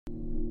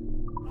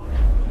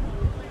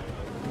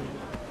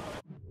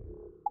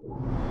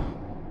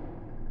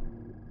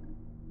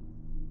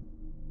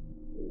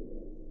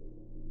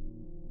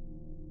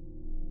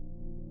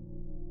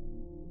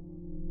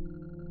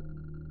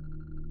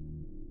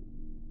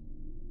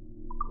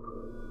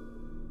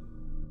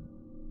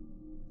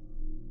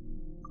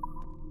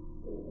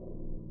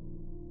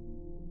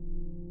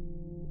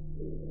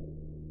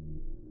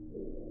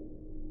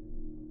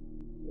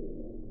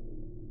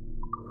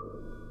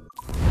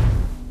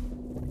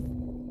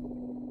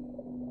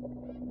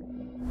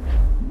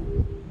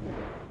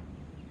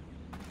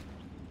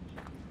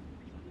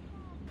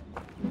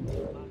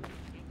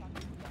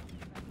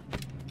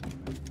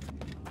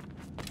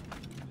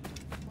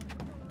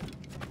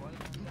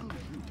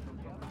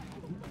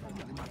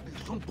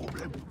Autant de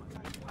problèmes.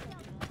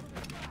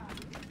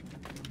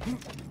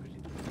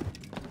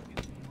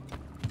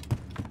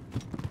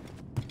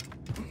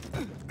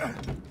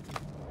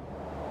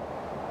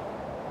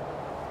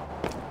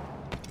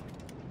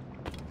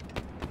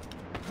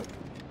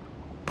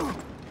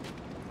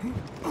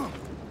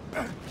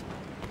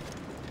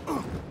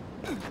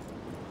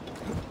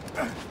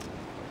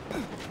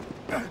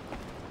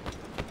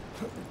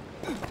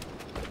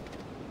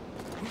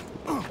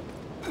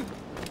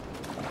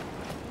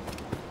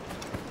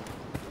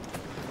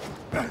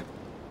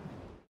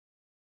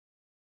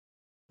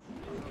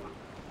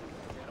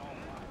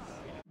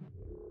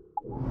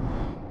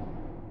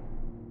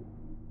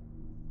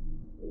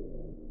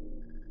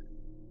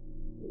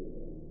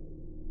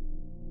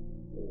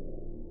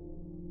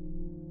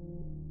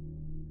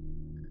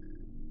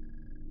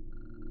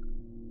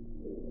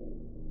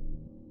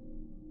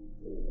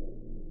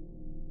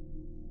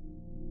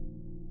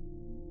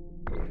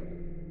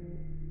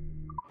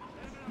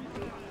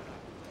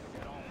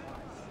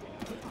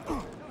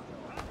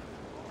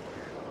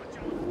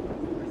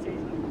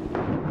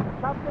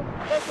 Captain,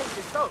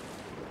 déjense todos.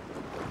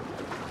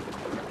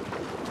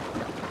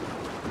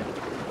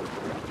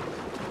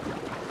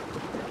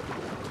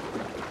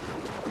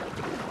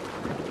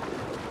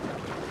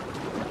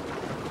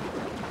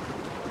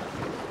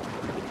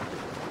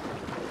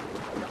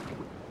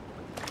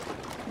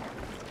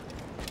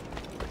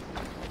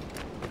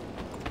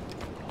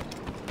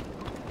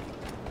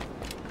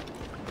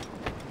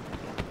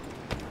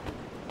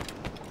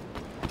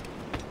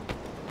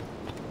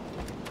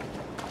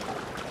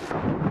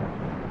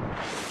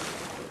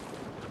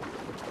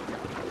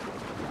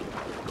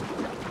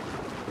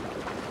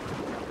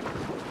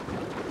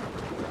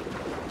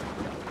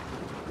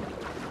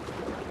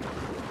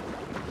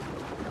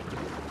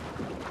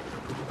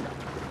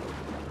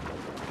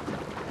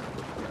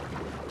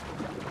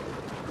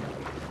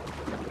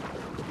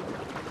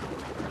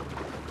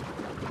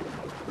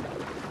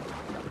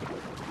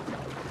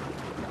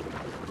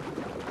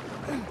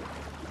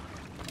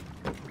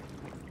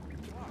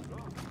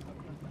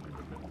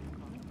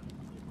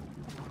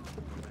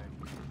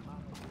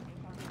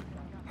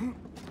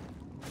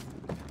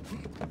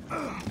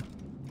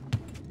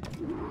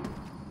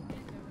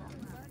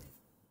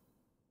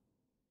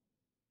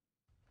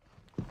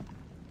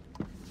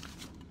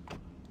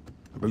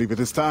 I believe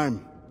it is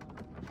time.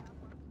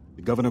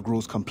 The governor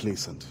grows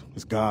complacent,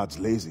 his guards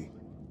lazy.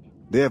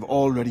 They have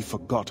already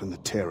forgotten the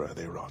terror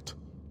they wrought.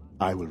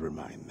 I will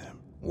remind them.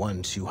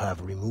 Once you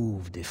have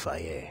removed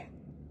Defaye,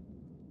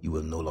 you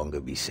will no longer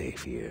be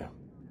safe here.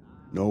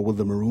 Nor will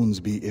the Maroons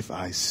be if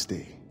I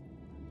stay.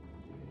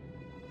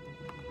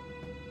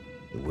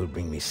 It will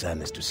bring me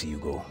sadness to see you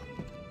go.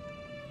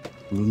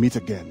 We will meet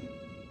again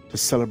to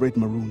celebrate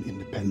Maroon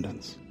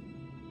independence.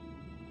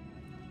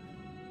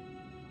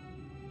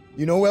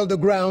 You know well the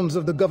grounds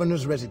of the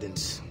governor's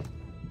residence.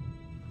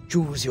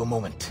 Choose your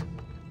moment.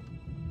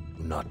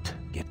 Do not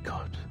get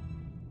caught.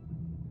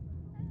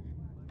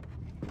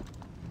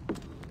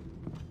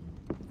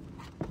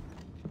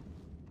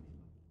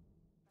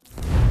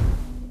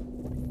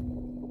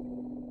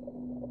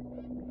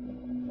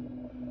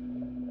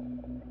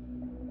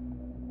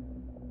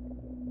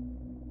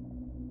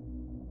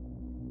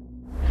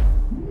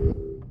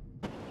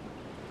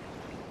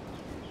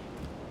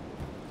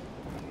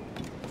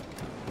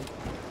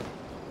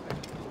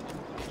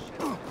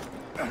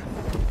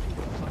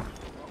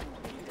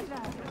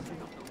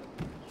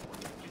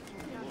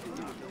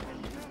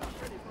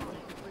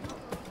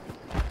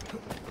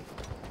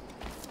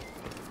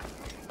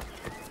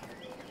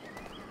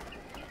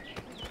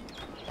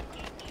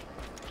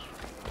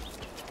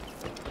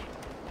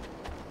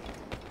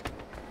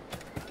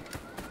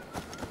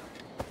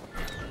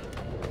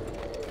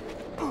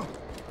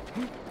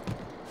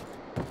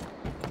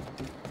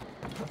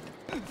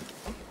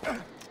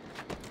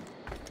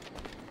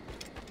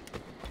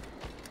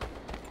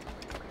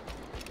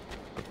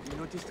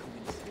 Noticed how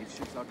many slave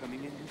ships are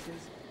coming in these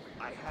days?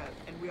 I have,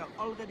 and we are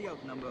already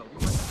outnumbered, no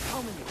matter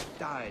how many have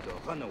died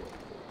or run away.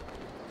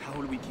 How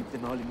will we keep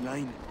them all in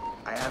line?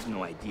 I have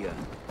no idea.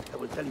 I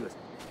will tell you as...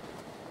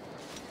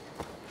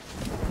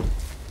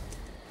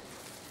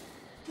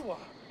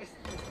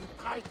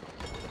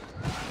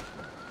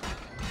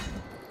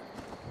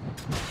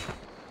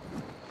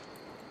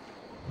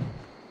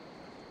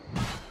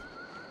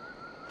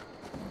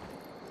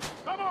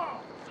 Come on,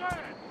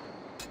 stand!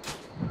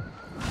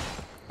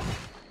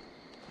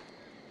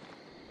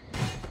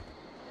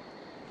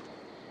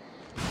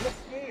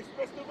 Laisse-les,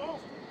 espèce de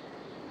monstre!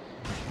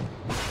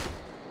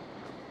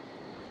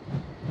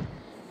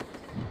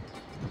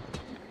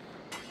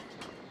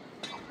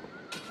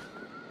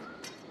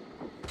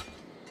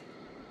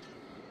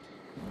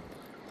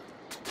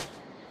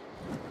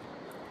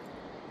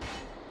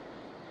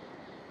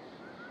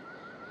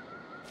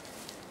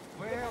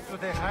 Where do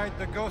they hide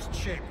the ghost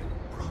ship?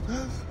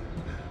 Brothers,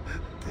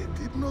 they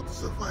did not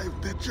survive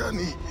the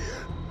journey.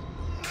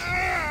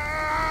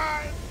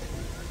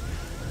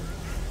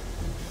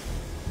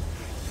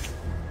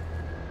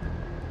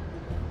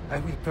 I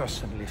will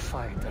personally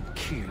find and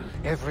kill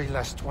every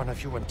last one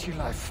of you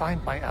until I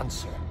find my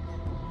answer.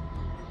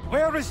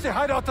 Where is the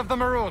hideout of the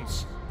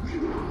Maroons? I can't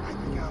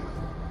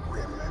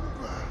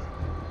remember.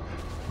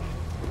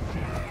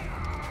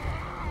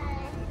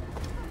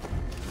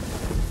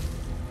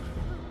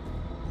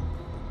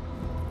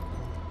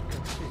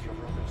 Save your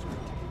brothers,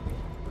 Martin.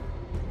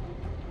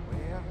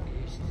 Where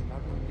is the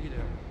Maroon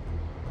leader?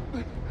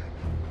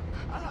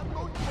 I have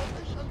no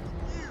information to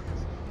give.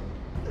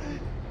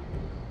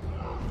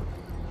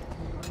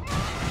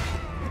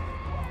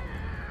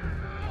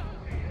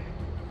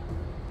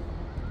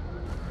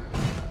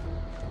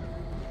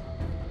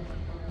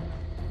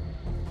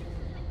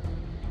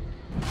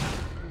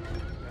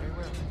 Very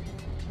well.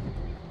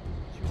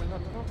 You will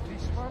not know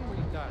this one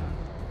will die.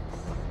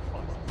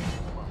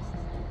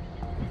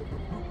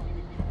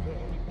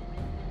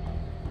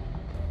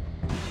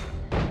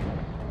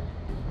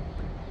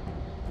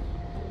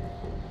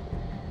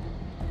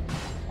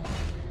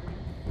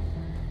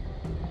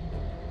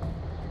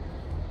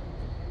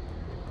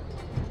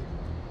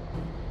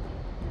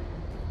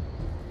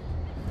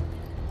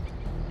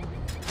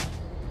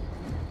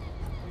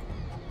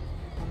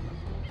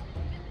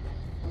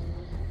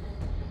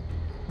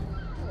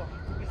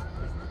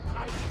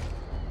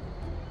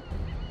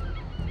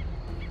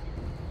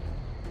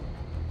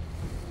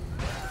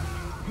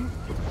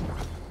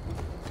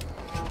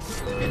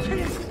 It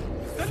is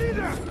the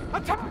leader!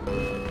 Attack!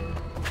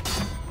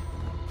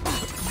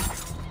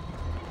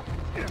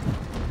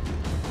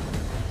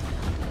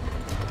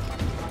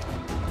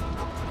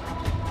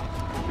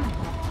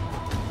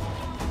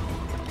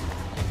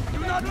 Do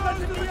not let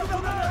him be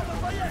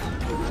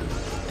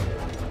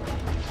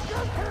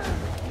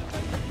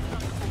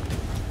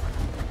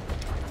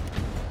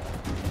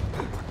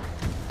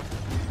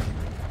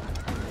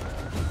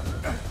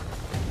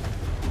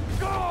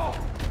Go!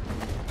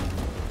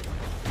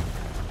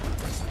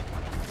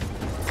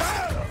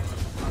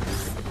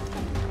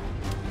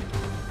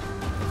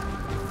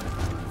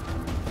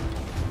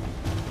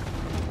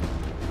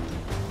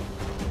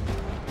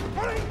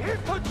 Bring him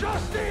to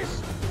justice!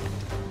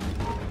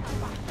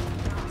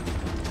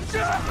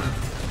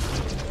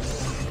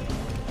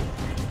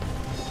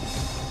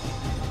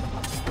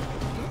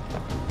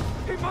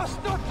 He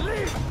must not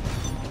leave!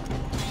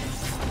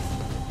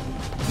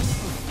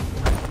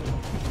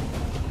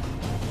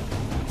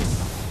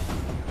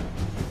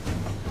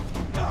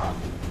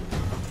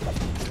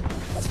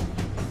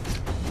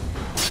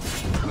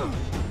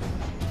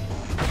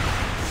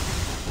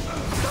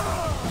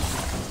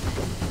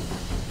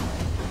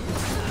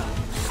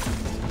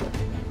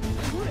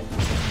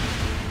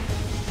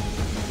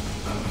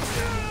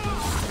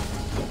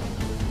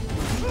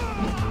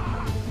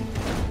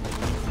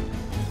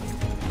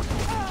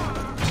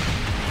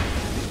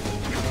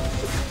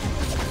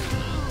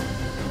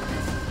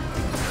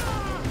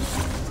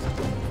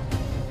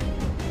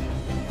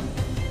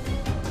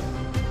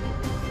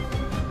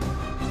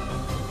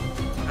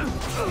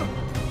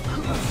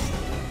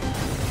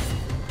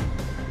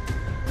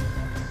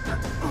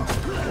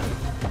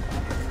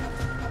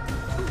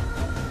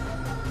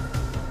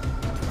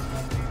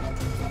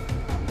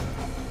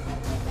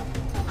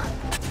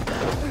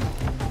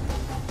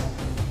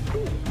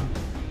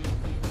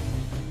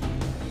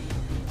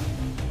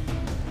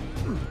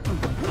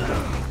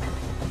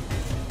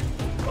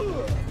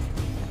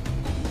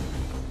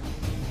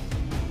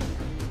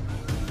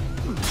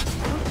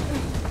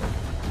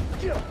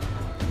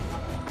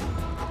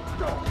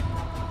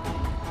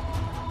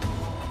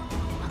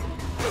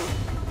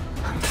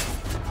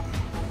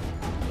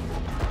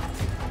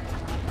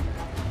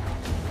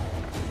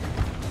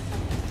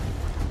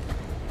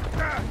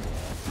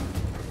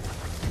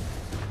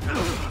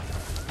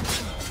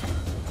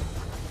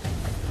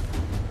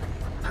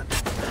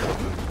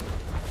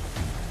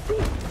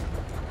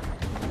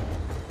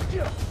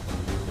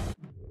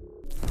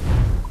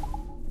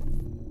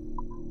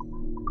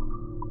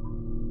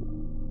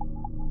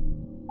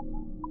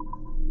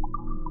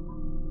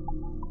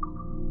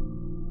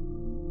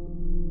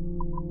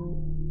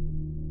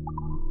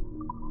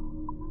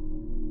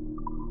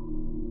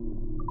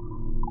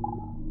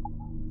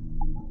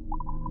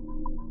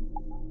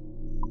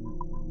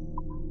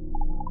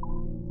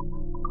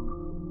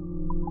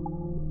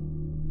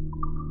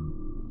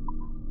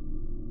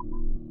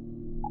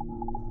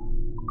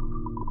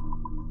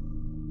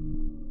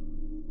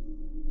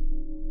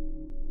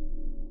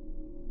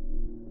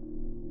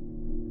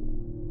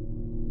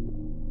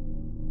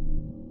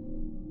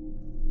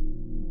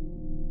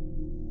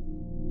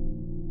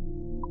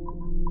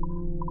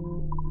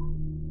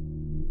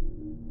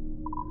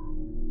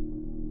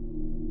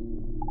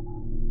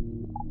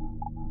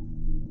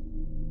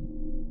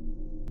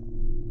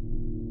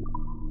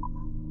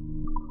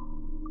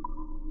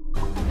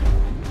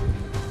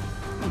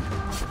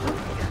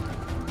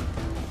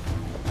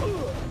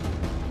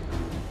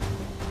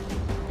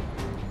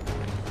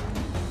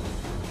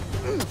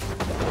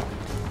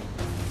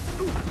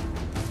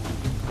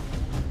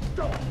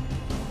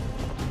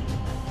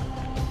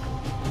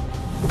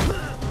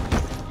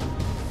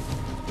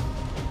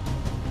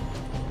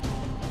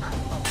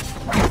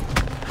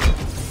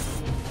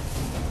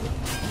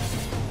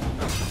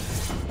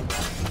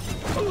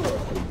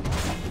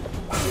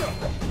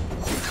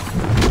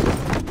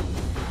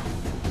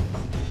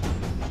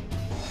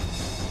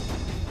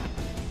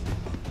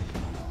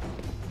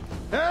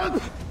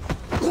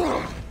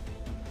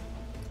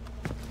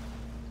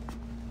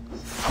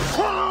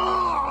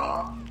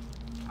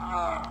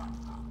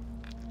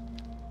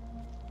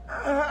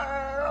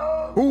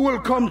 Who will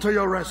come to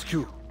your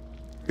rescue?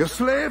 Your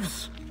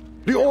slaves?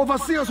 The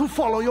overseers who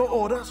follow your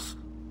orders?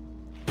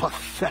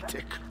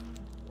 Pathetic.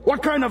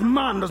 What kind of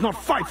man does not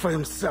fight for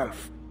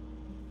himself?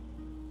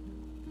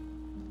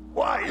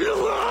 Why?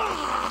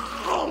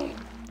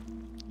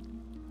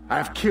 I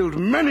have killed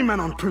many men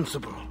on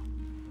principle,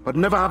 but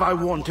never have I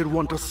wanted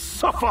one to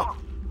suffer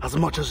as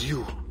much as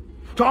you.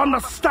 To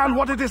understand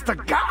what it is to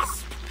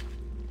gasp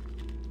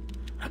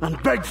and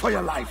beg for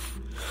your life,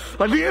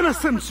 like the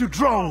innocents you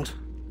drowned.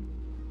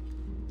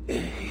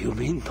 You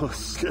mean those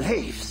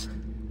slaves?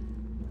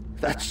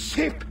 That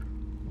ship?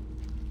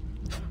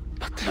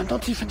 But they're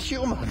not even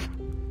human.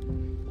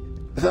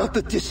 Without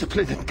the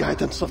discipline and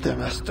guidance of their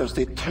masters,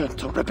 they turn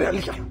to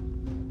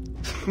rebellion.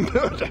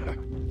 Murder.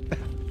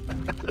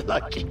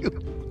 Like you.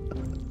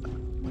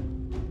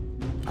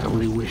 I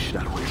only wish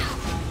that were true.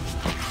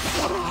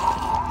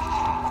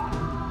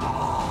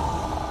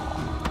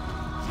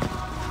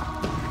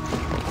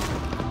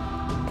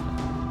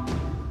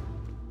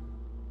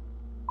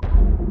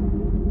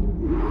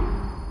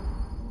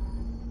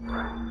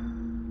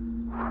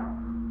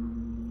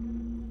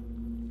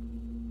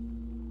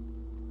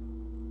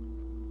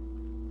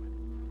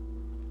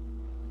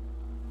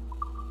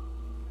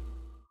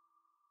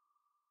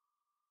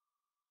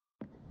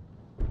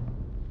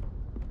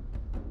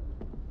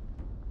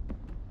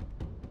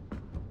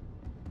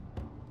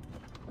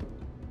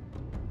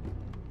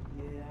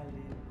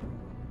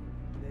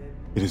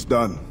 It is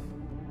done.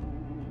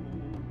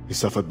 He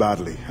suffered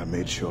badly. I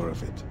made sure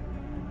of it.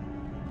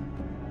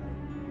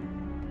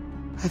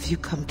 Have you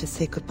come to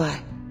say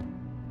goodbye?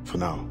 For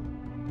now.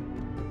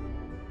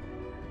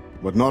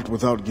 But not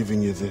without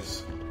giving you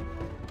this.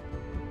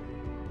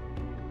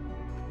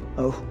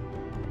 Oh.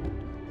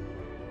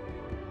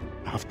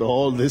 After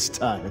all this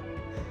time,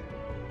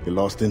 you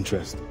lost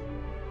interest.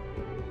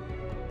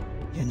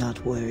 You're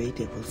not worried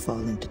it will fall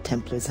into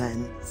Templar's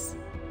hands?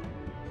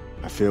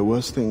 I fear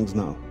worse things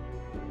now.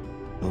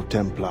 No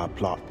Templar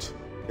plot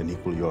can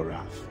equal your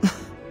wrath.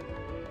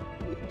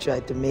 You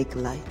tried to make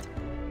light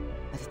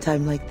at a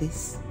time like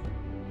this?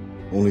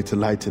 Only to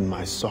lighten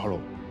my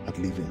sorrow at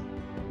leaving.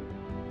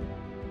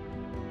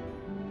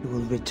 You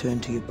will return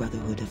to your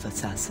Brotherhood of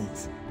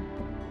Assassins,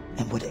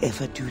 and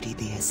whatever duty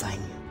they assign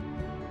you.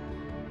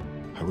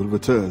 I will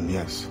return,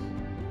 yes.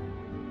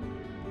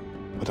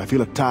 But I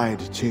feel a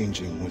tide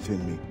changing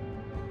within me.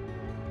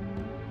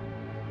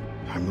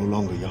 I'm no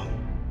longer young.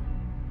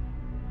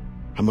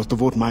 I must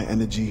devote my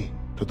energy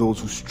to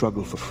those who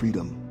struggle for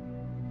freedom.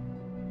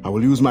 I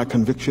will use my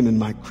conviction in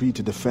my creed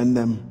to defend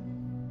them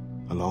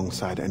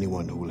alongside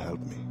anyone who will help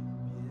me.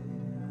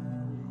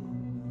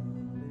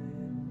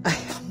 I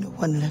have no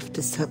one left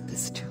to sell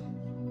this to.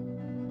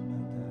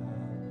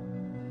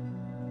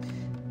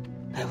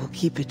 I will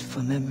keep it for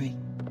memory.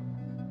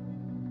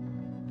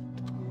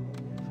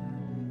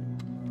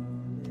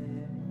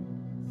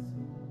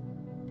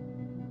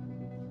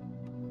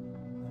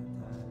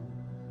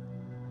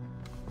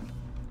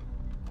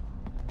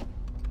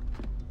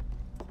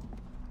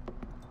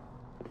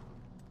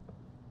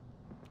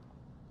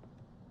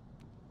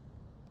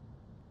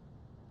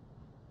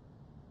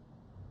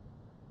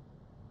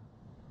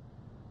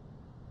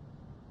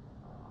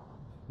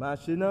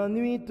 Marcher dans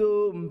nuit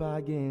tôt,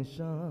 m'pa gen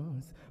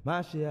chance.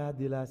 Marcher à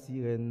de la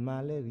sirène,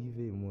 mal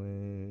rive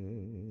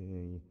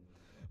moins.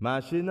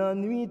 Marcher dans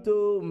nuit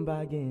tôt,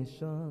 m'pa gen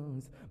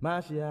chance.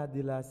 Marcher à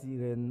de la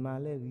sirène,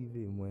 mal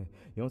rive moins.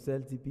 Yon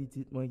sel ti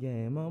petit moi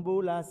gen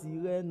mambo la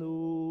sirène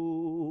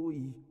oh.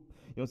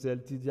 Yon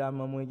sel ti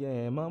diamant moi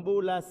gen mambo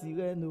la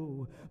sirène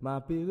oh.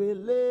 Ma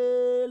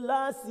perele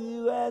la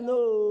sirène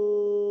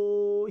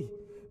oh.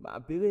 Ma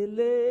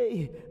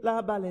perele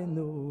la baleine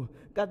oh.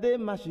 Kade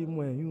marcher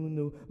moins you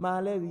know,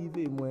 mal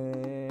rive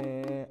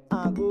moins.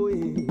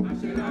 Agoe.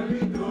 Marcher dans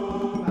nuit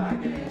tôt, pas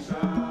gen chance.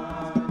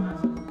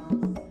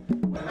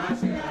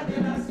 Marcher à de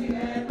la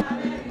sirène, mal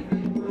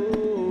rive moins.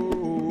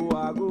 Oh,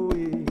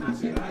 agoe.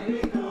 Marcher dans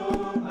nuit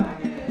tôt, pas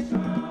gen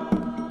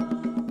chance.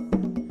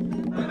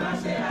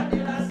 Marcher à de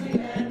la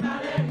sirène,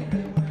 mal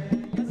rive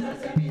moins. Yon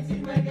seul c'est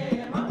petit moi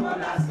gen mambo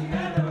la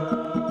sirène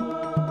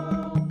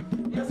oh.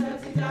 Yon seul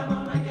petit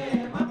diamant moi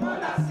gen mambo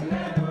la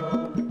sirène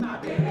oh.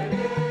 Ma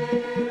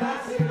perele la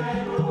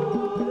sirène oh.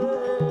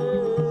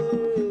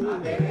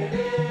 Ma perele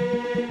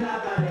la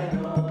baleine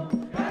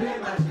oh. Kade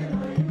marcher moi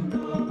you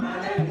know,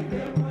 mal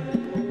rive moins.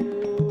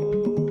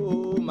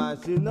 Oh,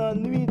 marcher dans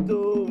nuit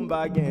tôt,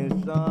 m'pa gen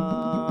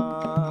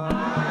chance.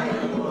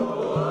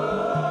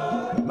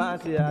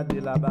 Marcher à de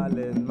la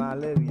baleine,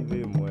 mal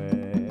rive moins.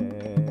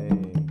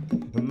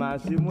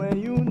 Marcher moins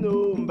you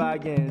know, m'pa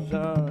gen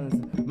chance.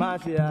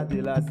 Marcher à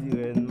de la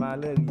sirène,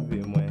 mal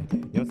rive moins.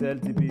 Yon sel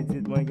ti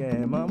petit moi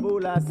gen mambo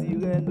la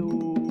sirène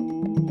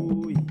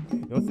oh.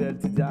 Yon sel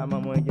ti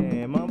diamant moi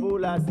gen mambo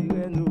la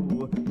sirène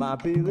oh. Ma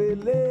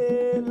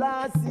perele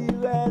la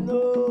sirène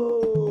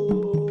oh.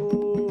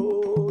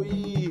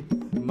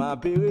 Ma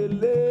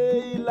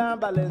perele la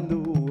baleine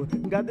oh.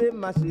 Gade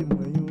marcher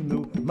moi you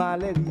know,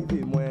 mal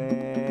rive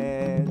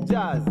moins.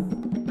 Jazz.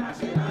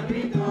 Marcher dans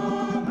nuit tôt,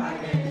 pas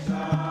gen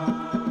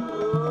chance.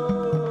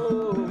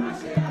 Oh.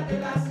 Marcher à de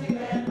la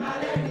sirène.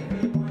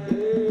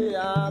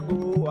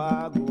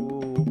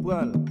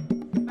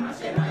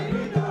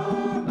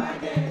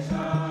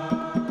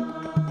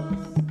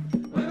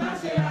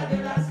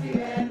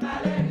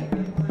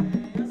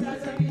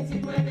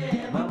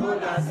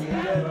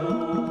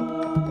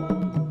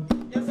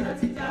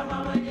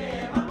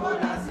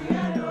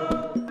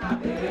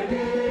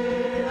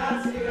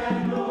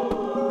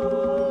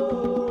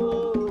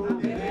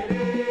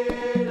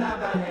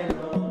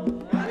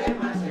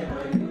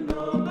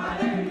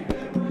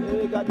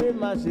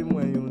 marcher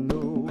moins you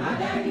know.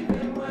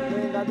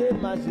 Regardez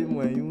marcher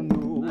moins you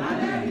know.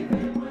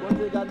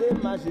 Regardez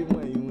marcher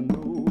moins you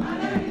know.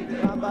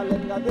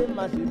 Regardez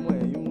marcher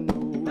moins you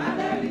know.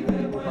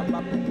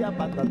 Papa pia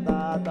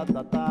patata ta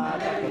ta ta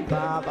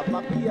ta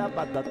papa pia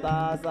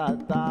patata sa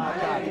ta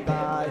ta ta.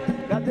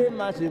 Regardez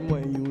marcher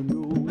moins you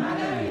know.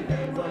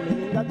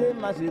 Regardez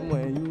marcher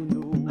moins you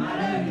know.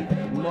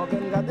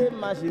 Morgan regardez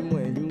marcher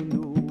moins you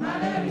know.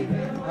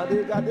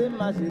 Regardez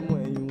marcher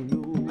moins you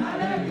know.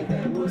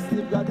 Aussi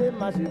regardez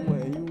marcher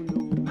moins you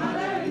know.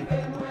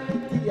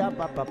 Tia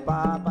papa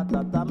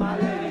patata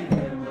malé.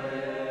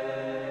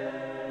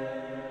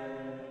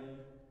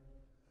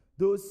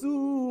 Dosu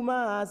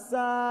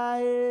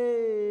maasae,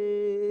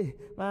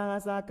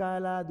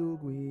 maasakala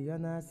dogwe,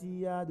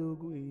 anasia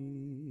dogwe.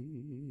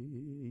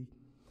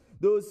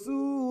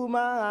 Dosu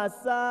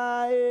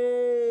maasae,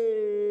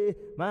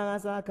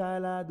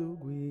 maasakala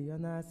dogwe,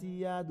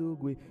 anasia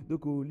dogwe,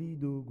 dokoli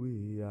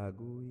dogwe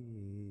agoe.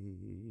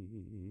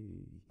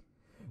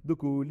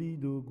 Dokoli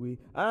dogwe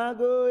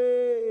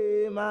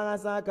agoe,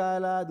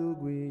 maasakala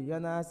dogwe,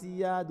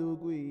 anasia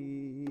dogwe.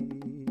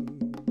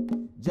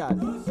 Jazz.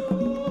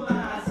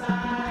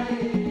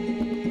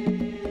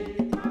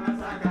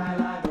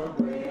 Marasakala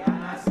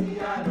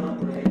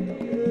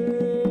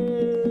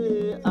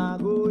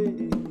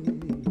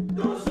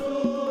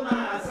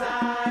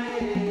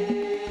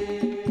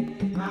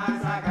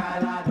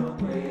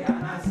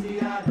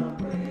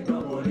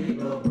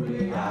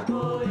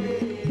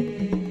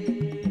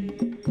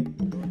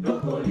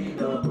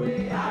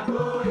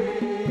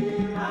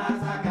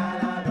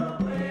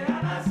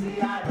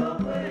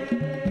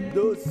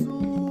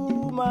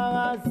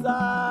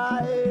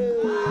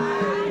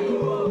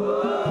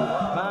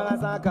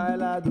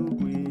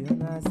dugwe,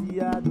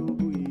 anasia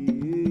dugwe,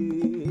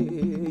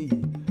 agoe.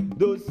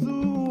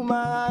 Dosu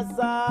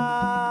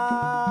masae,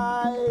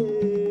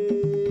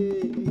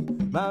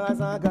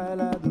 marasakala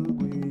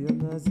dugwe,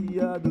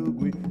 anasia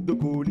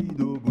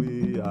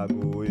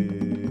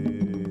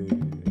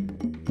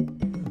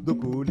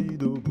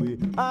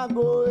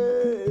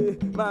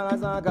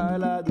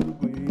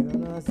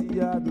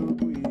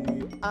dugwe,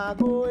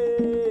 ago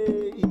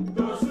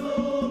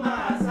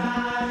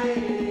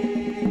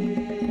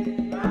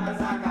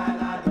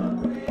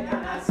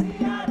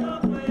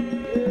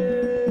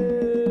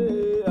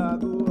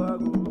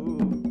ago.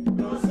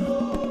 Dosu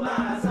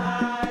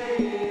masae,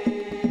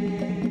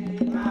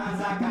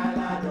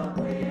 marasakala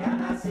dugwe,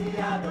 anasia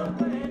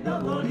dugwe,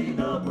 dogoli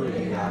dogwe,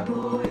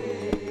 agoe.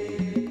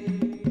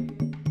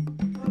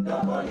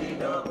 Dogoli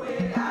dogwe,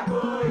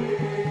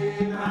 agoe.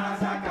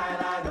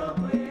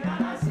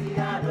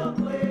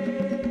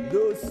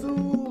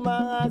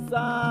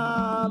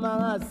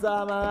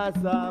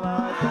 Marasa.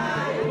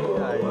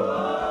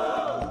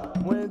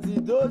 Mwen di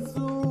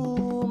dosu,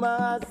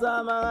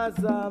 marasa.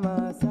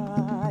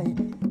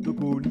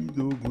 Dokoli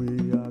dogwe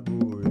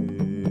agoe.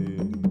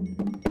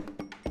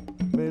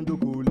 Men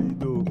dokoli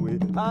dogwe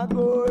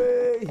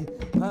agoe.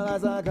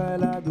 Marasa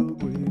kala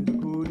dogwe,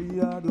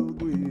 dokoli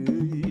adogwe.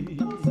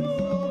 Dosu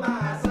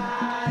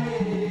marasae.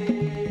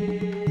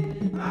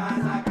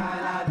 Marasa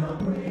kala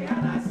dogwe,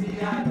 anasi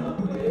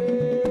adogwe.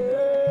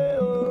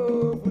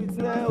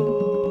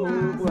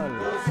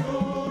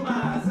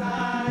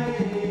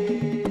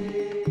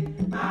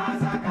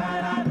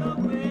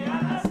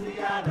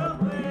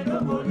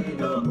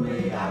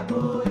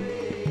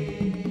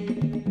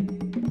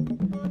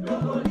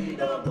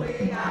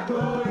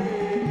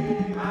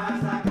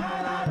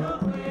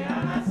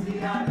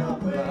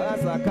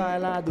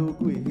 Marasakala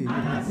dogwe,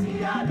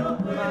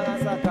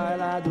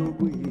 marasakala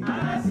dogwe,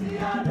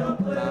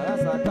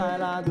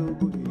 marasakala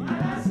dogwe,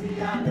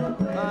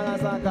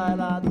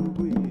 marasakala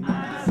dogwe.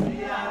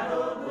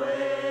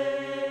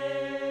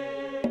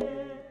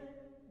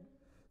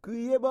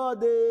 Kriye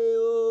bode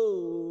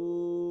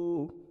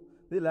oh,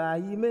 de la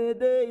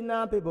imede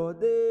inape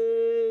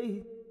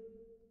bode.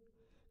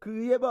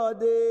 Kriye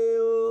bode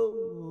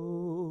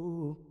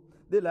oh,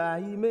 de la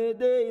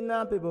imede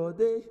inape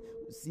bode.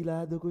 Aussi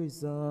là de quoi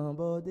sans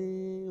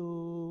bordé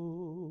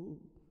oh,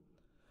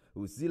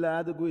 aussi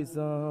là de quoi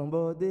sans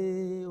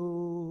bordé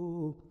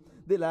oh,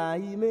 de la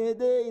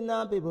imede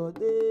n'a pas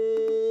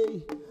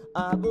bordé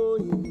à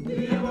boye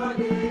de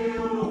bordé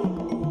oh,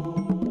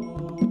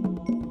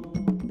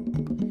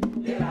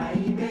 de la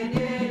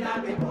imede n'a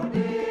pas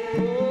bordé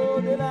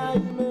oh, de la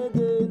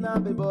imede n'a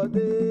pas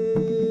bordé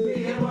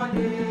de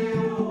bordé oh,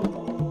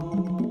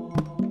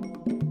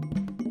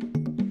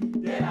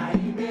 de la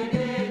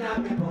imede n'a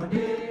pas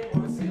bordé.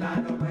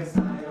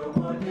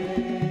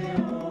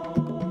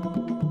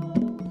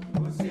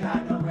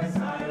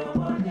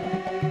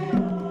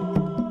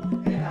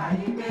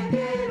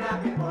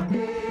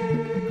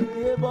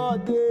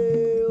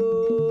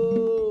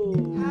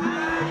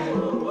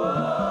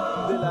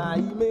 De la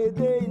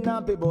imede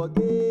n'a pas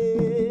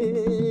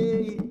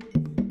bordé,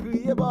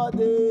 crier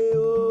bordé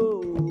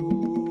oh.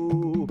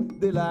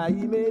 De la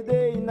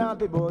imede n'a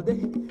pas bordé,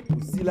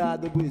 aussi là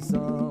de bruit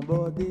sans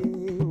bordé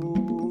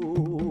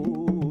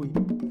oh.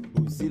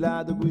 Aussi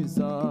là de bruit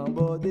sans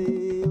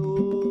bordé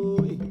oh.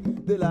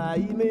 de la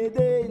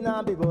imede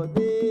na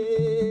bebode.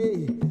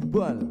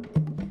 Bon.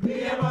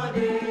 Criez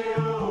bode,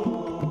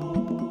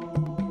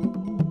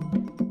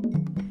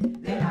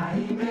 de la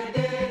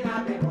imede na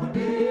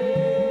bebode.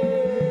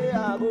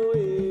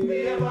 Agoe.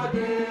 Criez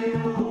bode,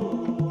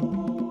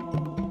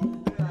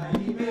 de la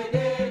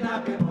imede na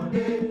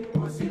bebode.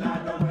 Aussi la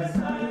dobe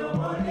sa yo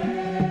bode,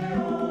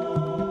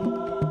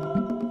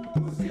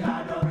 aussi la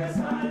dobe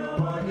sa yo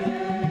bode.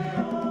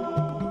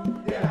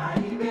 De la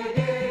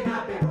imede na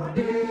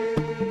bebode.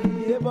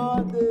 Criez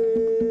bode,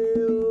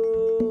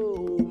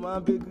 ma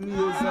pe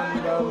crier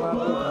samba, ma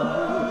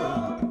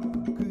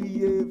pe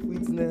crier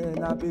Fritzne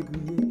na pe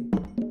crier.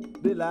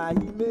 De la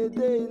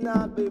imede na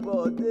pe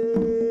bode.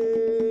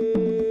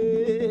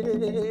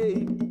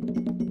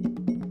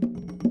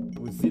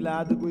 Aussi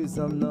la de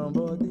guisam nan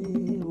bode,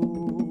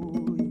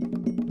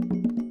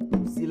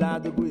 aussi la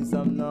de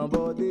guisam nan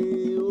bode,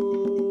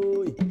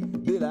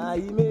 de la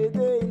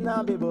imede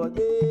na pe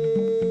bode.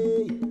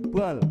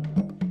 Prends.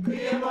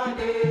 Criez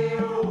bode,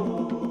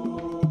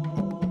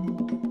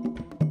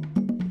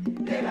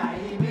 de la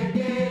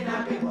imede na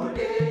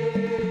bebode.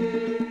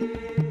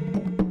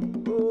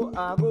 Oh,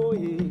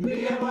 agoye.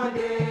 Criez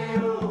bode,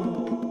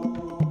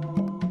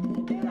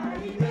 de la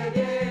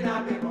imede na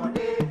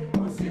bebode.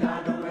 Aussi la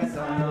dobe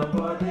sa yo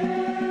bode,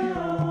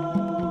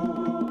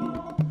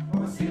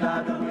 aussi la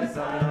dobe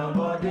sa yo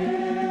bode.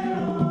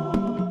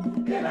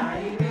 De la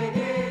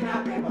imede na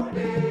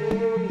bebode,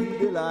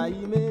 De la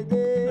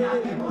imede, na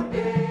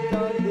bebode.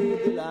 Tande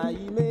de la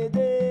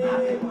imede,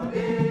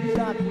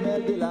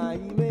 Jacmel de la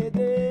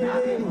imede,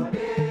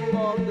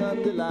 Morgan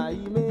de la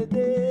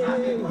imede,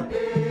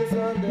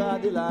 Sandra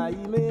de la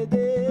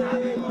imede,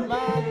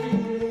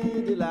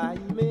 Maggie de la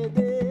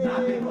imede,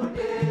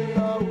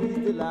 Louis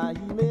de la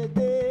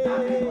imede,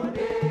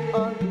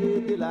 André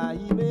de la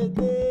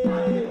imede.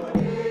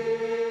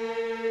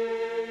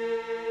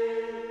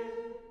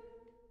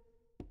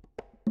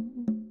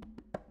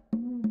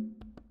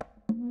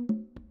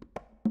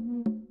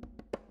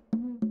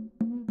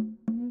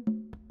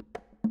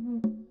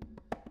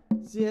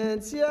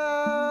 Cynthia,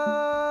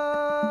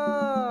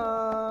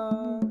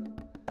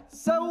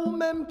 ça ou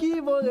même qui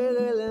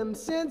volerait l'aime,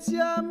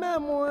 Cynthia,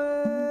 même moi.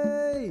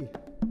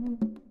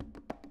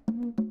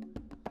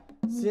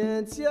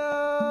 Cynthia,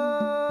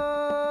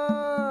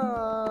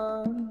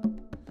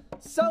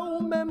 ça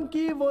ou même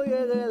qui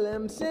volerait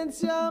l'aime,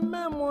 Cynthia,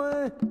 même moi.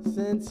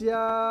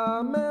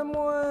 Cynthia, même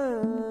moi.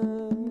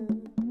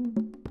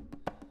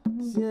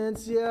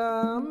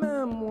 Cynthia,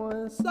 même moi,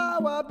 ça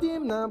va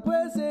dim nan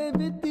presse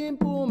victime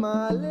pour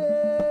m'aller.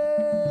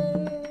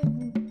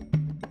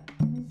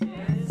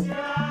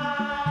 Cynthia,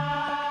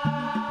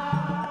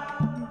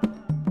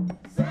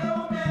 c'est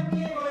au même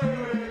niveau,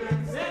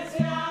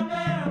 Cynthia,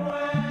 même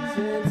moi.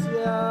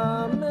 Cynthia,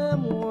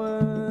 même moi.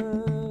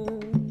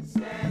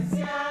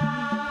 Cynthia,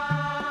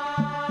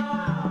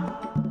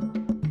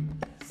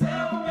 c'est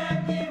au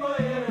même niveau,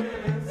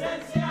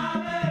 Cynthia,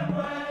 même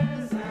moi.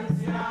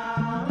 Cynthia,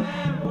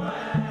 même moi.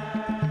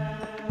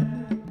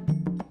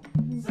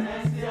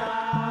 Cynthia,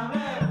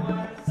 même moi.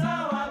 Ça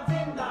va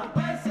dim nan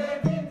presse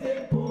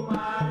victime pour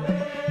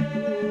m'aller.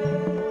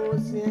 Oh,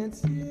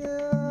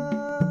 Cynthia.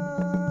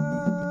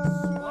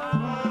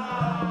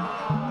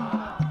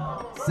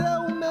 C'est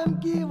ou même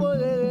qui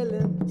volerait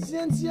l'aime,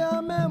 Cynthia,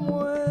 même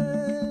moi.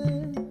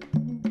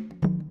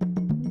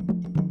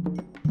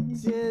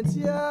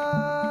 Cynthia,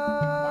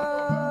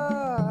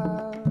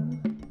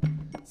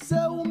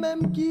 c'est ou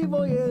même qui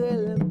volerait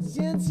l'aime,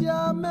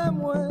 Cynthia, même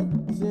moi.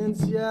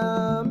 Cynthia,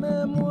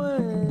 même moi.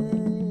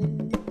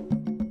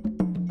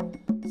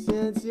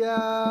 Cynthia,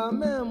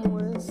 même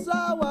moi.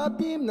 Ça va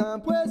bim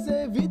nan presse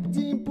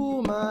victime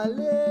pour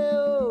m'aller.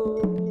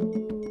 Oh.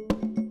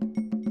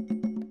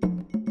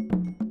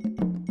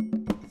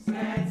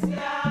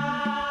 Cynthia,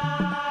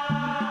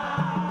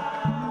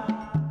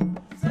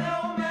 c'est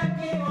au même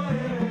qui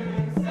voit,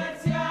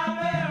 Cynthia,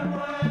 même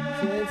moi.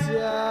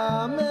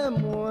 Cynthia, même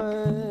moi.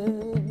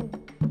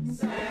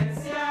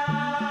 Cynthia,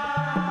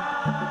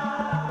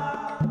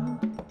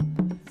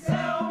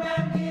 c'est au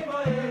même qui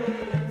voit,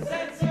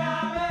 Cynthia,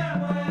 même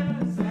moi.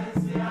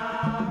 Cynthia,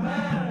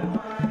 même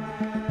moi.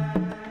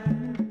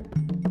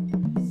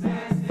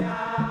 Cynthia,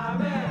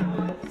 même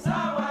moi. Ça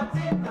va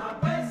t'y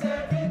presse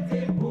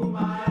vite pour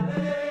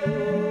m'aller.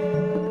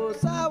 Oh,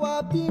 ça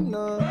va bim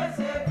nan.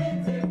 Presse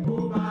vite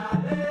pour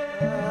m'aller.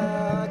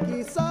 Ah, qui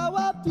ça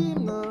va bim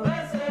nan.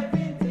 Presse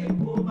vite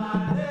pour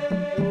m'aller.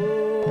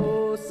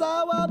 Oh, ça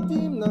va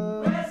bim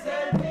nan. Presse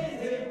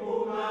vite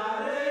pour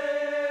m'aller.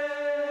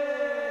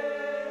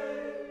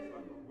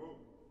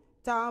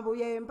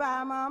 Tambouye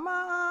mpa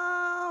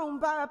maman,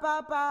 mpa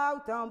papa, ou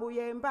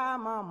tambouye mpa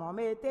maman,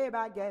 mettez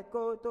baguette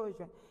koto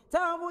joint.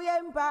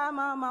 Tambouye mpa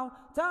maman,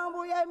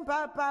 tambouye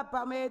mpa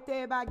papa,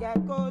 mettez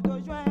baguette koto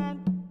joint.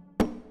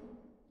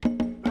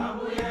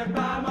 Tambouye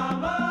mpa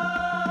maman,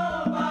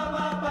 mpa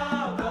papa,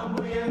 ou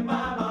tambouye mpa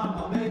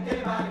maman,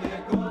 mettez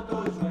baguette koto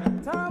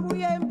joint.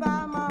 Tambouye mpa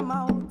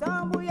maman,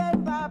 tambouye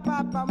mpa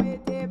papa,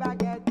 mettez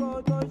baguette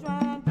koto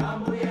joint.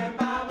 Tambouye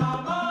mpa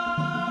maman,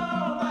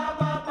 mpa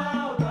papa,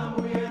 ou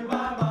tambouye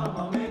mpa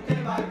maman,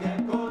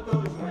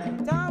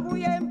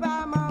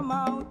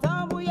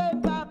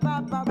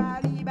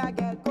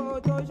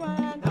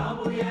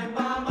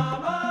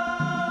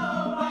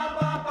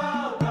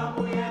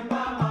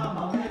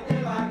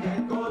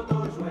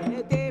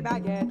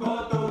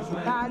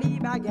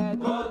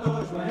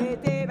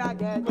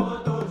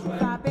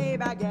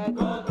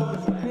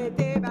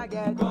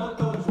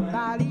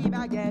 Bali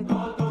baguette,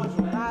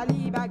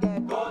 Bali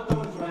baguette,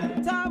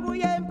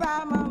 tambouille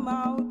pas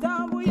maman,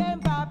 tambouille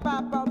pas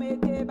papa,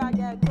 mettez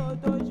baguette,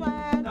 koto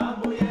joint.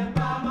 Tambouille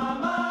pas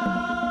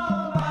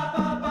maman,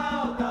 papa,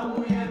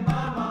 tambouille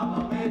pas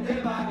maman,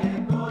 mettez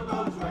baguette, koto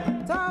joint.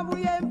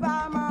 Tambouille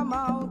pas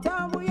maman,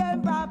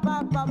 tambouille pas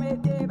papa,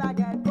 mettez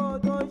baguette,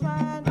 koto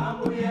joint.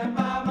 Tambouille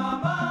pas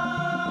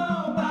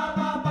maman,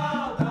 papa,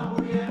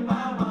 tambouille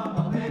pas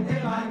maman,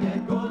 mettez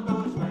baguette, koto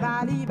joint.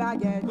 Bali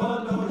baguette,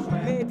 Koto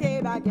joint.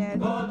 mettez baguette,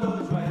 Koto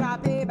joint.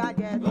 frappez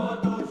baguette,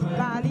 Koto joint.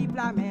 Bali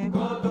flamen,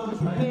 Koto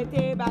joint.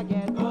 mettez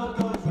baguette,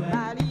 Koto joint.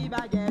 Bali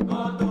baguette,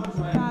 Koto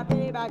joint.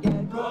 frappez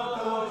baguette.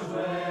 Koto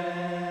joint.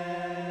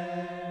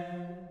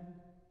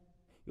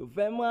 Yo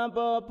fais-moi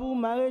pas pour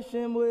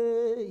maraîcher moi.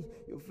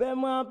 Yo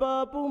fais-moi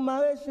pas pour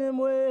maraîcher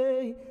moi.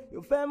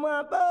 Yo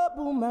fais-moi pas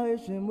pour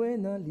maraîcher moi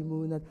dans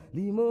limonade.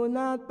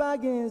 Limonade pas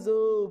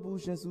genzo pour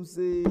chien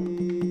soucé.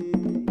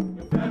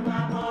 Yo fais-moi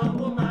pas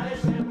pour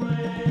maraîcher moi.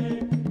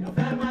 Yo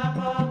fais-moi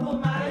pas pour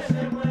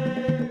maraîcher moi.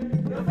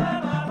 Yo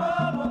fais-moi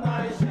pas pour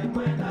maraîcher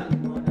moi dans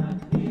limonade.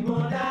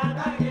 Limonade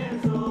pas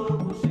genzo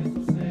pour chien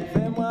soucé.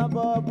 Fais-moi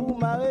pas pour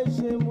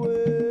maraîcher moi.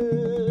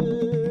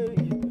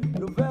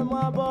 Yo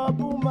fais-moi pas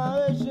pour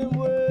maraîcher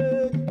moi.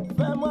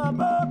 Fais-moi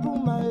pas pour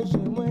maraîcher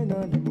moi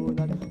dans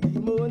limonade.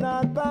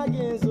 Limonade pas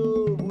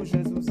genzo pour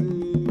chien soucé.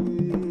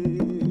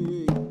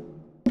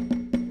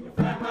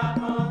 Fais-moi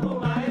pas pour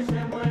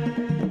maraîcher moi.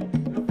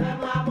 Yo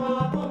fais-moi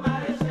pas pour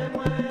maraîcher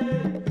moi.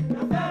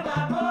 Yo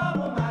fais-moi pas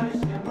pour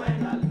maraîcher moi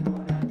dans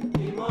limonade.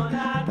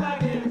 Limonade pas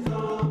genzo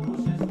pour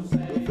chien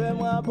soucé.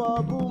 Fais-moi pas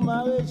pour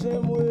maraîcher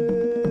moi.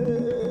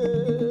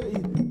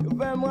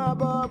 Fais-moi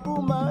pas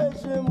pour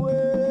maraîcher moi.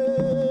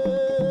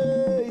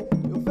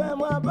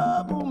 Fais-moi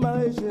pas pour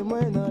maraîcher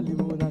moi dans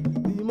limonade.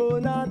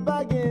 Limonade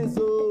pas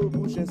genzo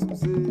pour chien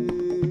soucé.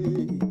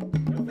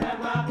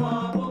 Fais-moi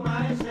pas pour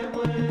maraîcher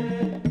moi.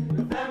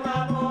 Fais-moi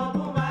pas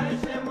pour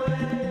maraîcher moi.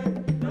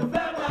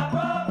 Fais-moi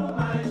pas pour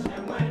maraîcher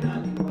moi dans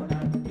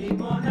limonade.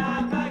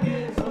 Limonade pas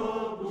genzo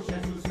pour chien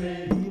soucé.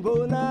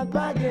 Limonade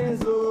pas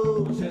genzo.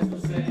 Pour chien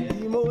soucé.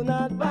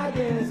 Limonade pas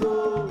genzo.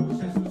 Pour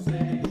chien soucé.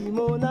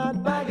 Limonade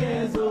pas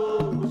genzo.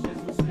 Pour chien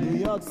soucé. New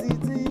York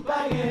City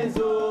pas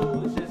genzo.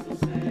 Pour chien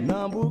soucé.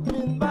 Dans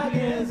Brooklyn pas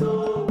genzo.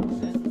 Pour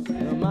chien soucé.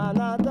 Dans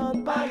Manhattan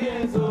pas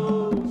genzo.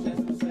 Pour chien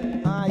soucé.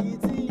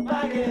 Haïti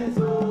pas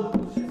genzo.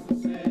 Pour chien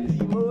soucé.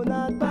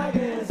 Limonade pas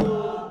genzo.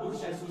 Pour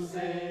chien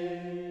soucé.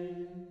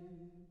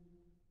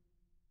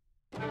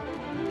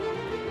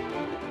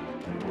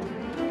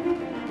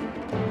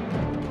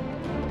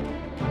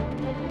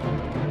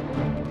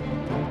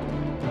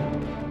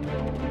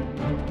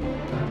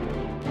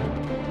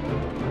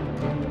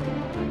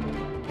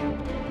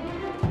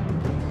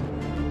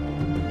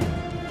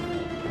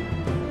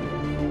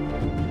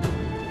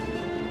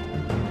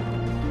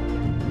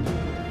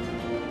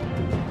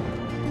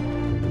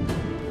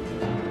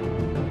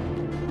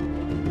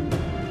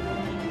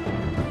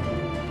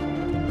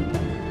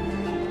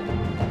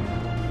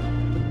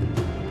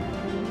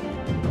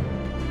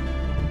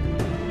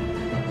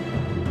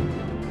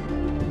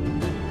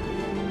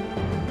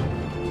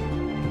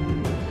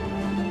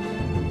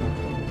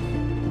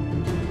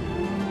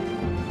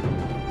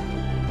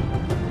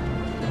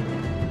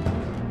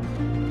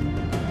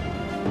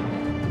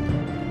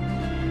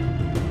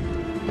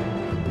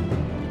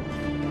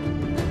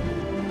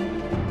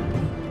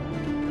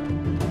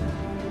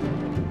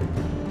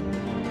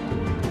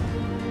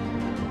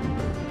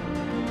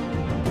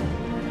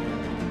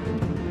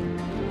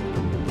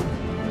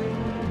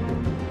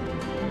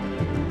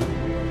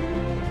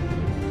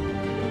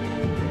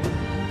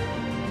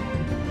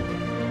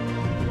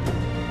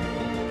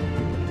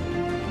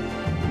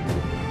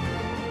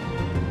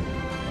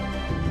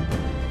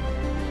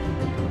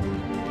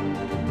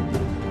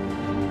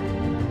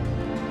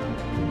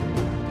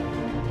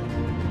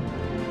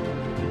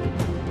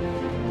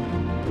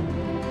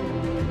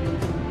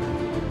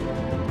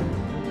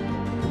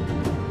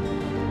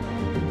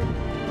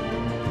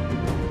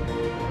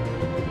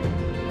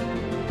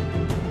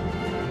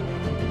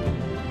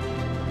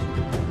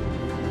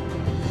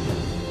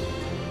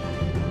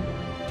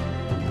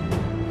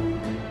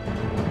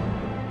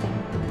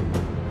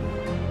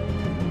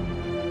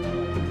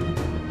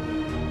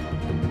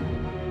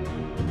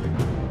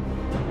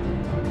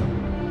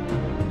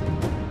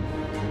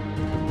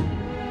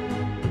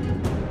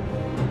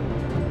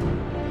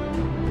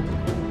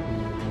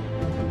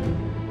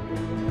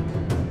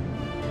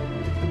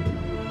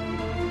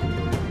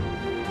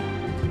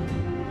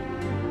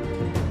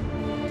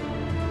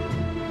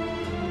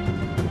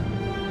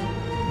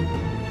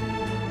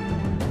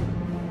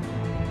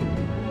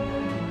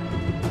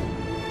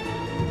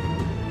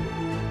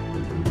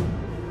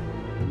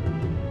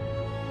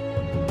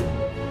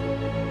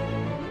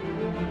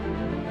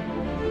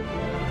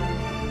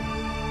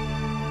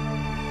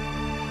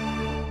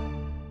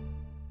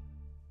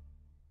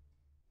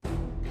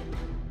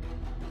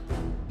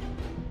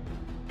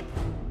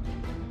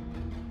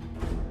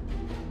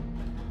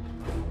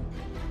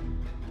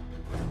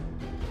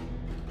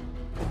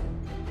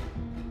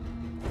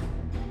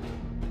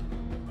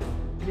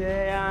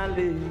 Yeah,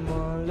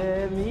 lemon,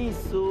 let me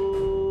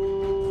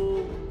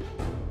so.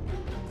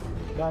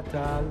 But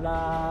I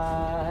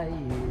lie.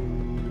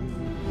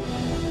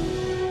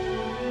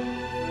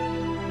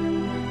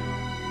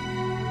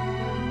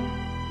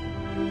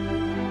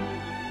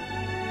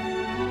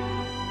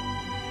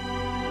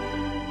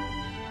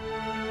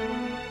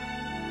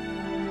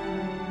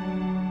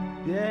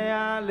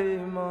 Yeah,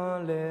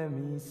 lemon, let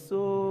me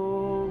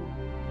so.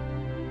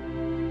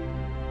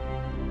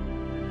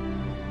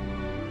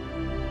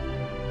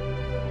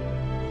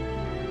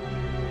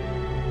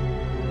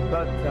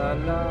 But I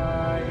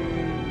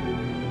lie.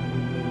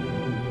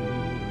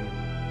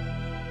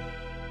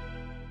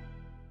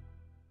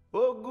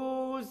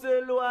 Au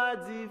c'est loi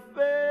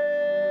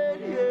différée.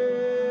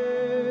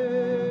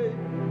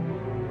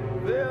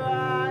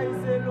 Verraille,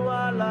 c'est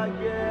loi la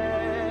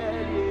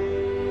guerre.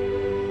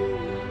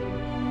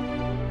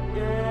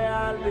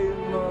 Yeah,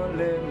 lemon,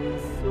 let me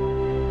so.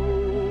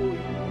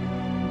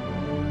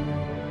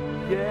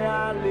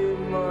 Yeah,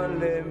 lemon,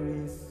 let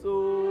me so.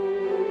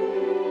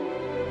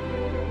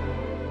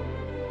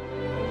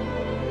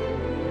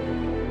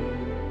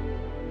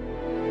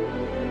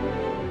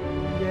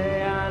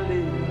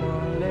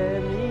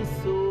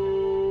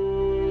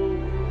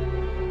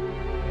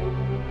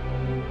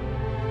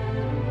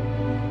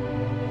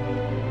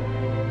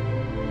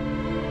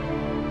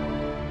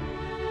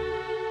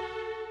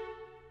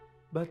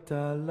 But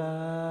I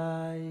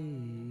lie.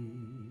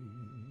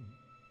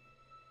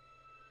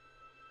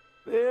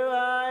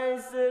 Péraille,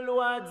 c'est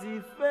loi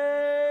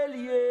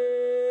différée.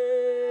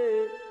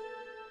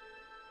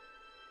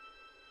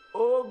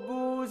 Au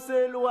goût,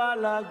 c'est loi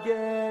la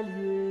guerre.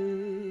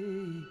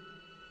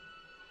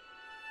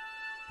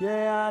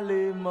 Yeah,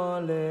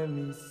 lemon, let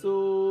me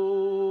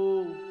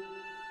so.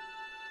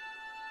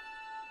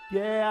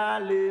 Yeah,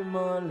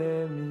 lemon,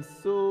 let me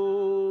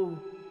so.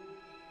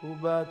 Oh,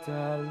 but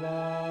I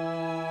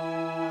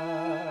lie.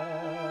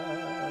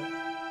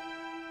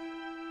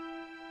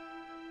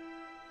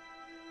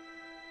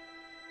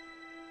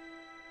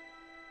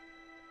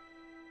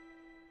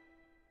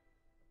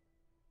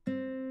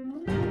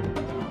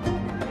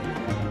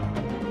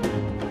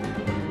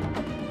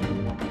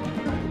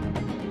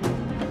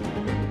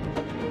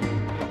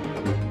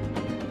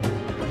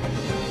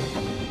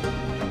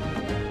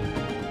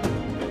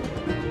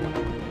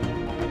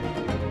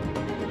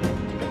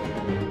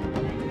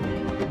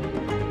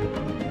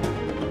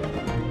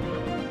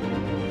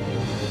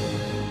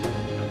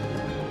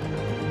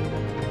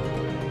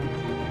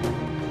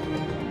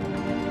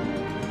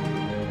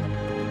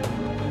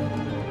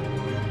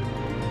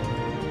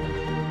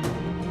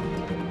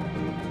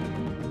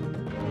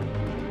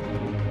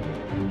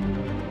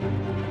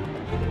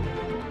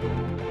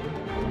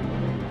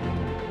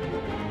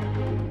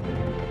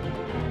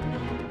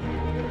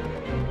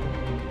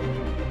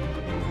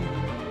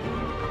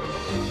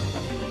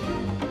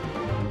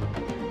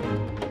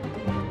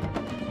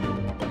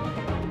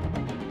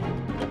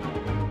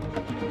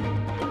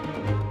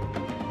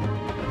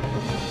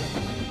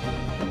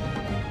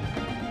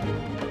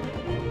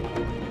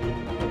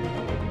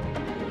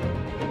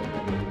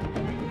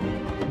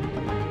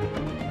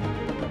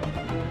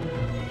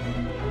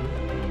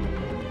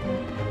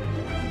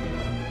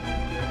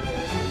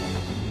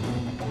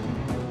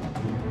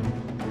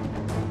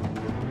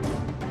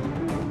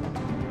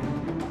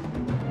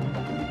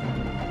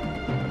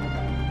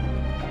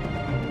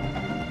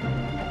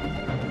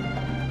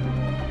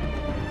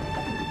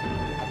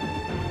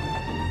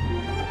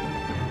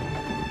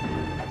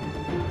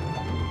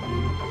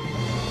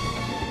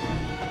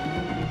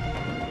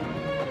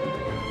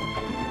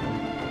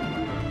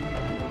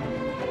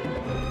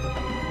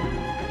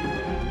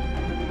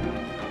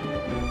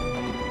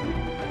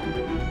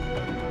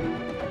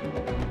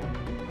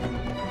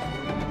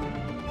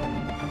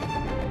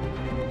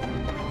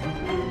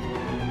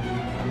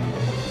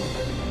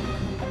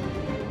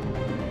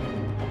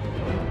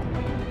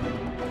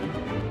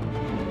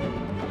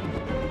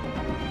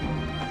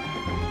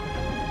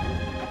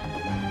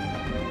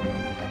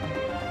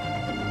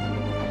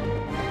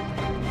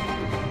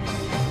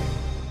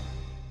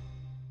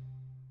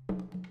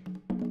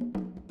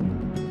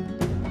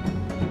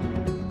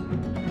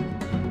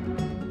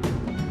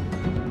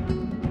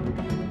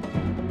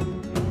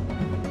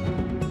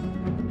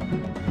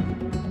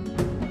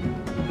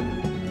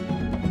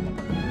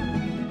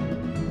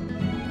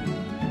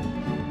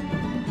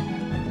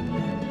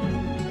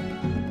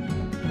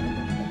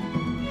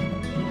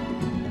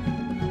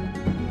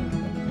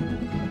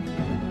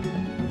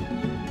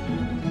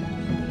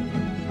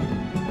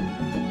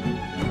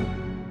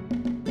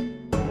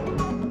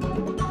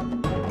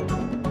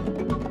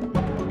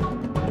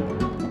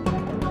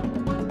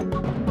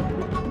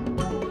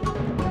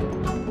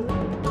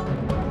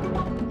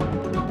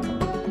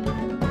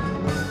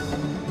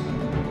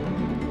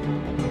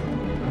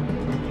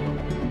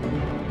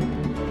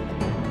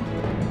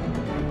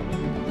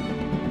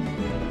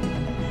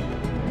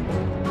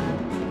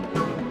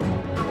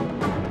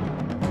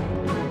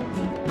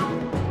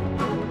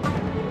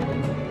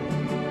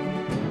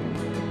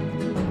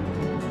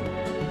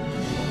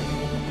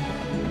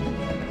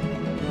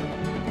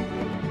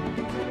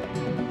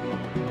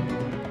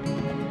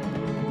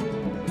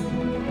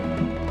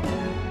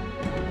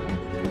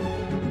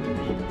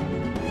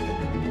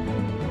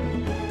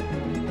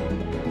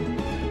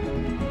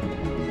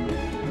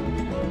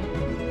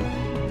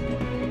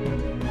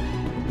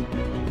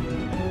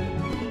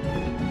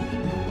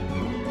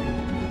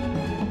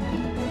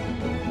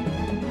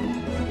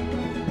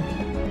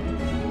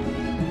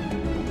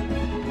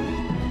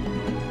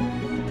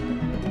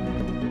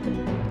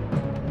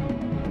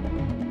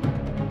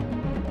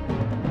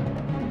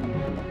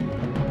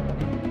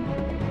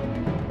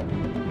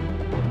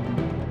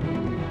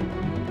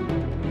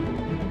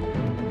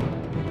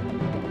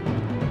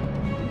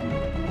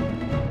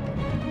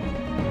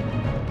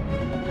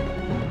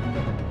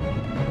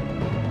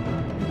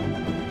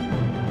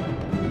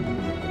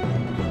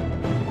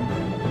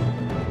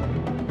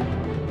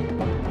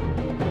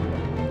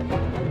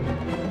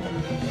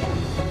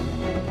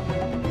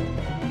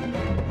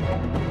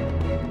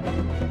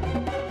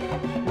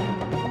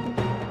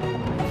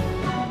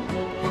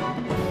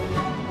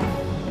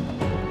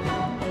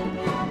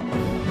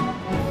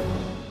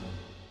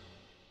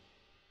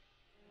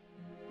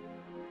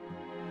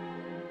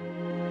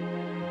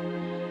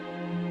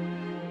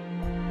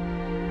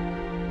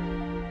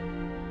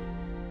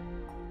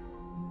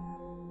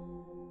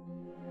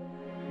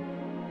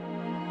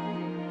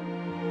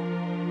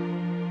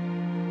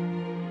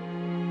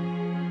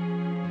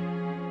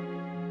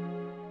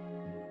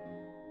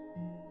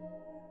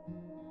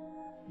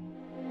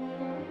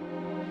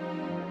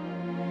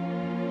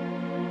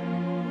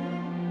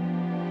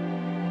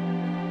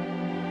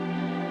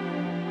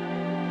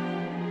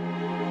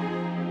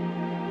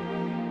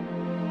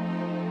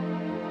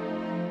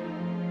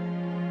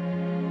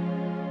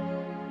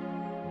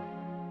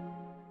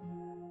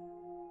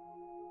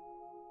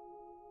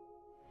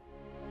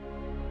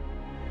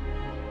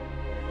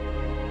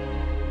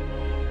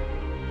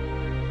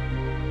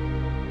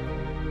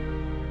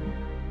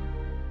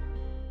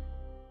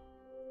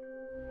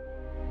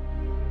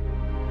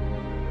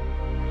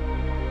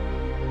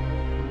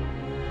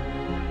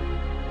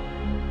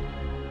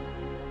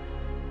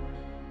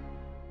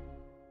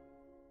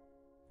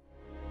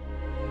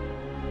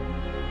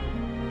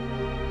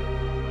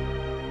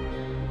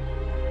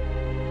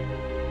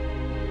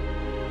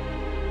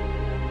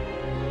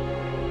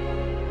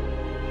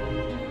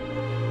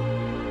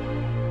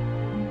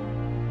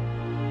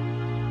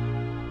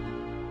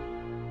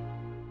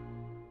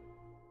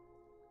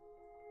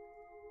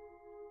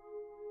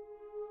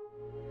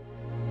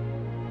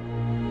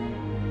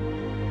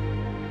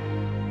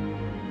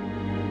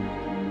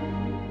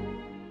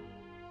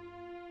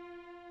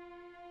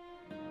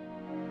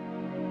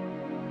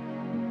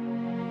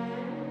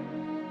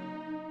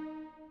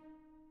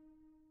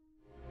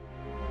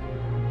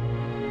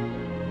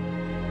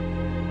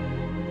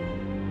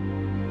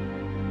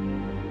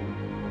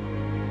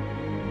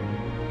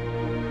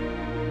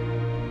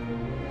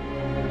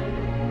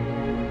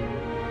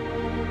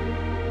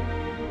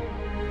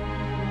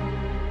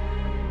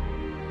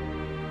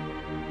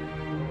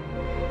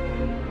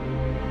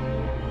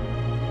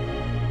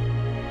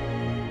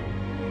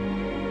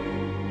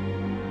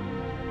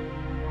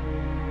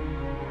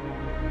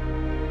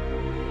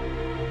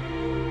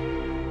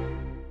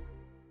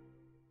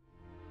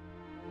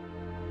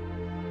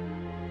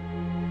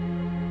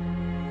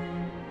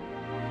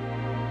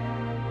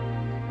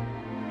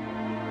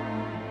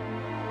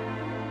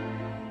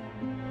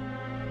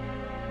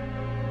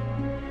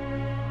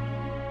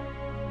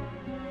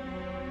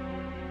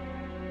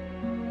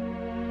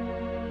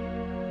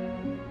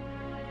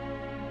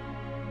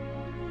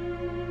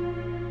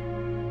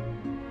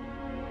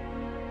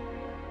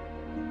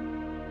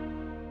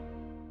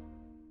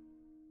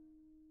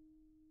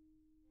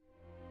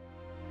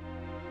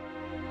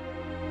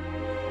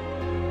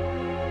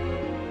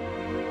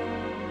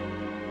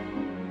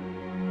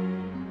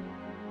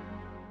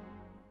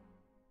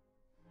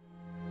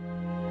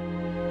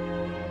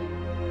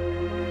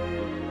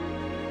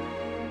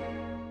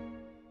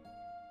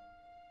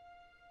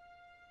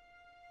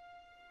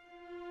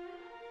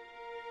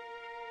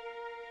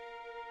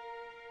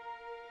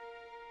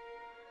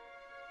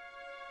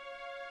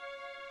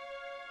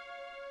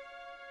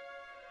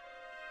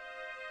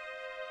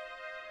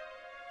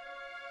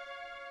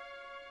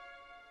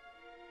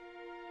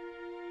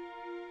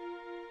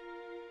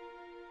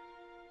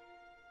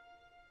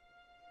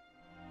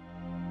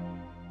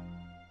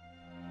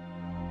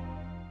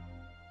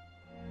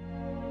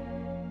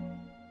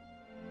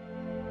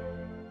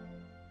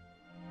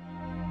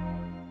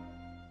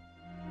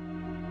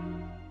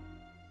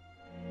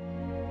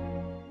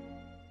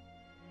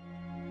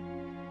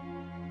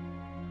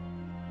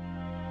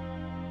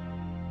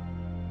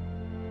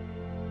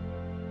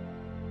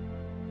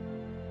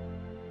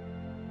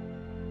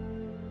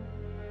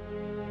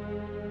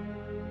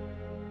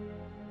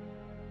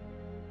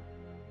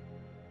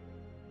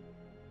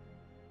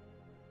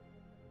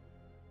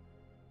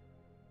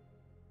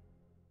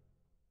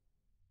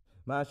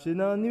 Marcher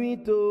dans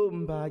nuit tôt,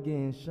 m'pa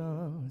gen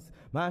chance.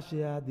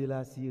 Marcher à de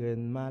la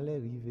sirène, malheur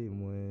rive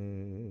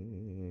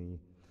moins.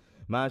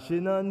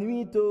 Marcher dans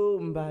nuit tôt,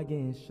 m'pa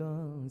gen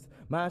chance.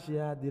 Marcher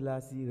à de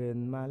la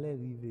sirène, malheur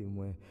rive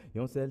moins.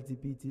 Yon sel ti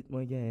petit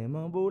moi gen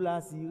mambo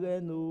la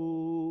sirène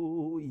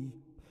oui.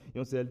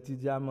 Yon sel ti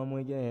diamant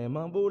moi gen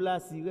mambo la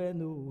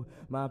sirène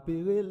ma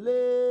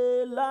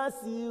perele la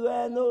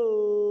sirène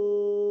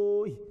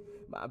oui.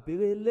 Ma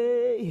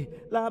perele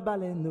la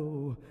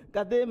baleine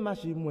kade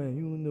marcher moins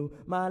you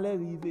malheur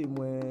rive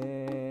moins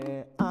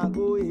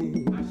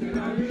agoé. Marcher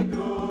dans nuit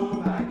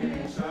tôt, pas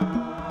gen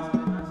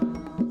chance.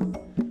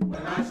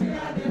 Ouais, marcher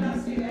à de la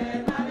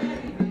sirène, malheur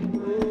rive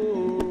moins.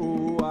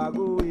 Oh,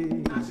 agoé.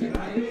 Marcher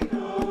dans nuit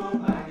tôt,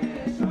 pas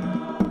gen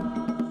chance.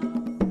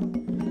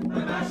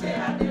 Ouais, marcher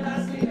à de la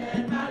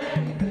sirène, malheur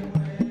rive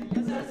moins.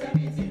 Yon seul se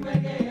petit moi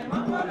gen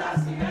mambo la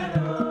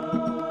sirène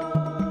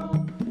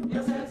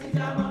yon seul ti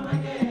diamant moi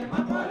gen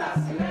mambo la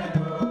sirène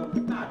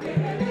ma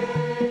perele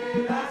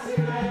la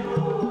sirène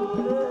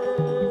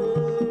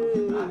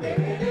ma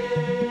perele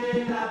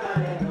la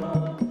baleine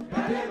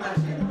kade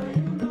marcher moi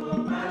you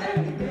malheur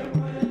rive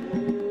moi.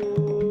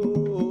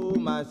 Oh,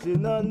 marcher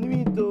dans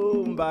nuit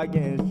tôt, m'pa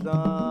gen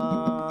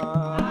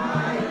chance.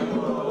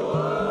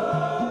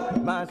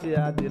 Marcher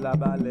à de la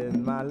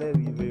baleine, malheur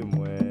rive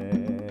moins.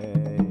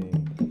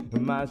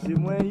 Marcher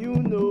moins you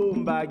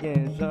m'pa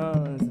gen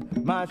chance.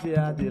 Marcher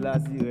à de la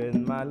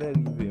sirène, malheur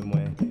rive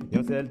moins.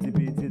 Yon sel ti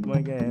petit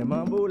moi gen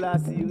mambo la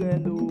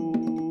sirène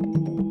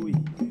oui.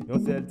 Yon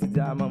sel ti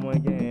diamant moi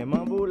gen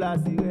mambo la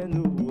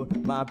sirène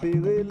ma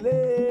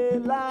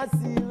perele la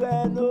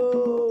sirène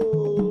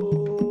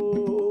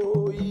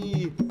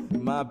oui.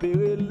 Ma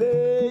perele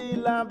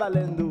la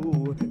baleine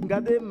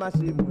gade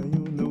marcher moi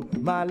you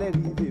malheur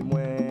rive moins.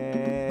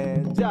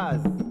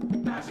 Jazz.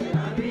 Marcher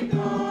dans nuit tôt,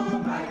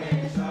 pas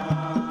gen chance.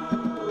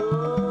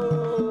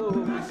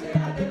 Marcher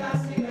à de la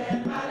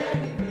sirène, malheur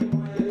rive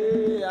moins.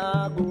 Eh,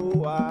 ago,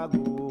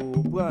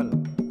 prends.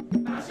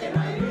 Marcher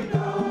dans nuit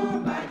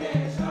tôt, pas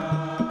gen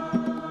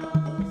chance.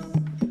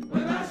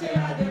 Ouais, marcher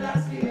à de la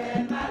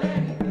sirène, malheur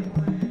rive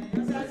moins.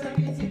 Yon seul se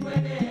petit moi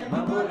gen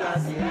mambo la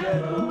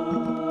sirène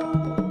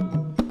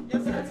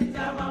yon seul ti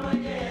diamant moi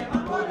gen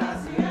mambo la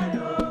sirène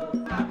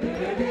ma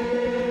perele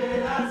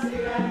la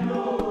sirène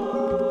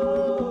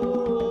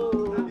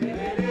ma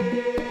perele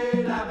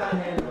la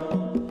baleine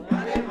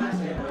kade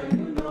marcher moi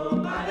you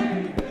malheur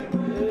rive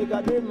moins.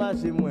 Gade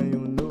marcher moins you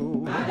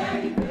Malheur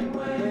rive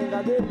moins.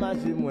 Gade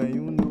marcher moins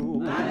you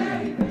Malheur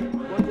rive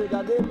moins.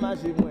 Gade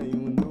marcher moins you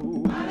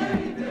Malheur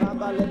rive La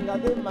baleine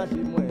gade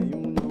marcher moins you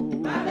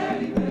Malheur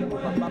rive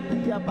moins. Papa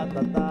pia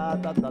patata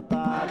ta ta ta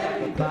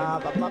ta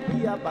papa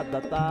pia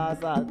patata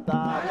sa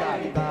ta ta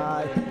ta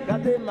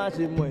gade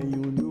marcher moins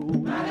you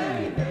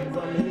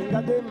Zamini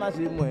gade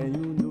marcher moins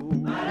you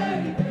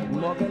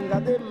Morgan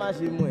gade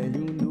marcher moins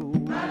you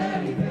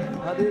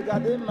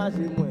Gade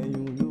marcher moins you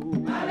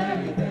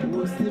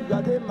Steve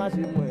gade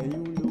marcher moins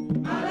you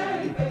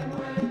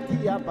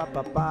Tia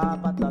papa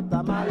patata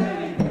malheur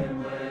rive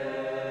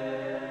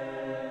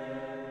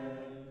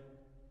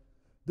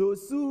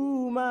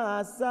Dosu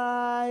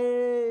maasae,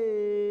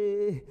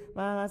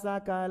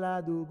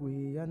 marasakala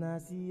dogwe,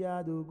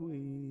 anasiya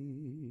dogwe.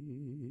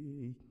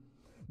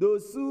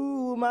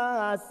 Dosu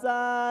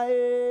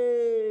maasae,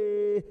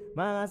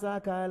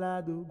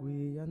 marasakala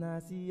dogwe,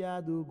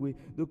 anasiya dogwe,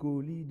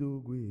 dokoli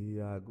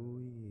dogwe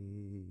agoe.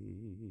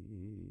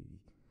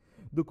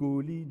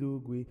 Dokoli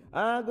dogwe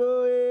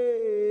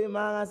agoe,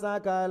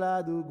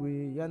 marasakala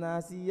dogwe,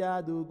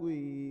 anasiya dogwe.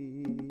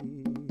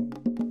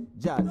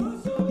 Jazz.